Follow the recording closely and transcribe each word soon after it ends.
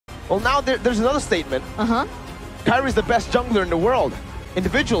Well, now there's another statement. Kairi's the best jungler in the world,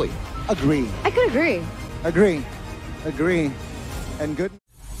 individually. Agree. I could agree. Agree. And good.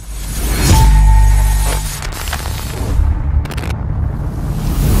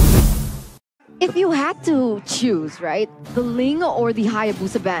 If you had to choose, right, the Ling or the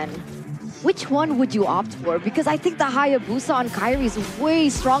Hayabusa ban, which one would you opt for? Because I think the Hayabusa on Kairi is way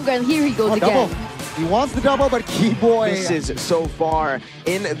stronger, and here he goes again. Double. He wants the double, but Keyboy. This is so far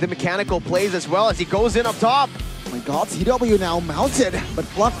in the mechanical plays as well as he goes in up top. Oh my god, CW now mounted, but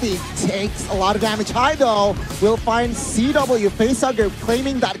Fluffy takes a lot of damage. High though, will find CW Facehugger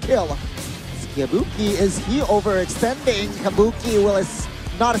claiming that kill. Kabuki, is he overextending? Kabuki will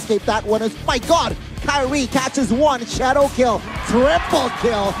not escape that one. My god, Kairi catches one, shadow kill, triple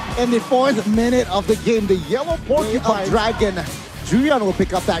kill in the 4th minute of the game. The yellow porcupine dragon. Julian will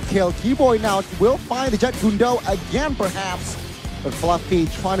pick up that kill. Keyboy now will find the Jet Gundo again, perhaps. But Fluffy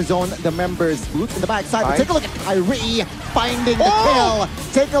trying to zone the members. Boots in the backside. But take a look at Kairi finding the kill.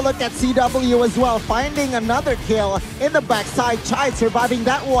 Take a look at CW as well, finding another kill in the backside. Chai surviving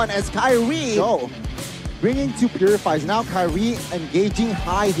that one as Kairi. Bringing 2 Purifies. Now Kairi engaging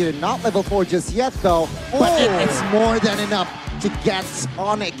high here. Not level 4 just yet though. But it's more than enough to get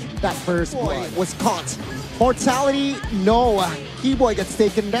Onyx. That first blood was caught. Mortality, no. Keyboy gets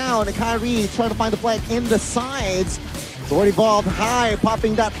taken down. Kairi trying to find the flag in the sides. Sword Evolved high,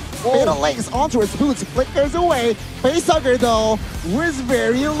 popping that fatal legs onto his boots. Flickers away. Facehugger though was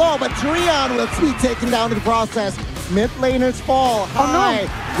very low, but Trion will be taken down in the process. Mid laners fall high.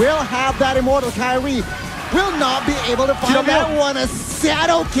 Will have that immortal. Kairi will not be able to find that one. A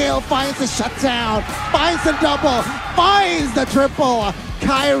shadow kill finds the shutdown, finds the double, finds the triple.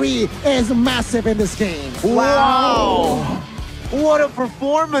 Kairi is massive in this game. Wow. What a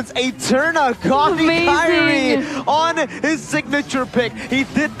performance! Eterna copy Kairi on his signature pick. He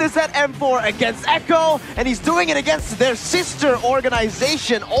did this at M4 against Echo, and he's doing it against their sister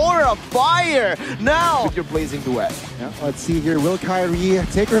organization, Aura Fire. Now, with your blazing duet. Yeah, let's see here. Will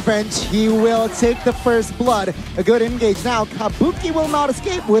Kairi take revenge? He will take the first blood. A good engage. Now, Kabuki will not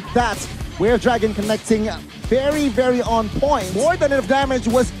escape with that. Wave Dragon connecting very on point. More than enough damage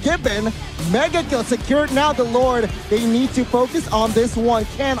was given. Mega kill secured. Now the Lord, they need to focus on this one.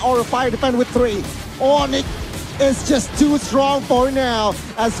 Can Aura Fire defend with 3? Onyx is just too strong for now,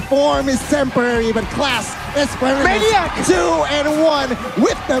 as form is temporary, but class is permanent. Maniac! 2 and 1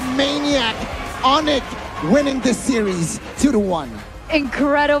 with the Maniac. Onyx winning this series 2-1.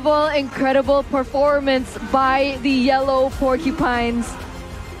 Incredible performance by the Yellow Porcupines.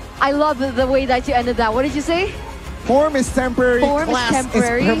 I love the way that you ended that. What did you say? Form is temporary, Form class is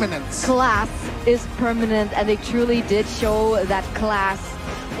temporary, is permanent. Class is permanent, and they truly did show that class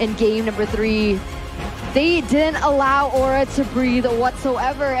in game number 3. They didn't allow Aura to breathe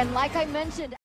whatsoever, and like I mentioned,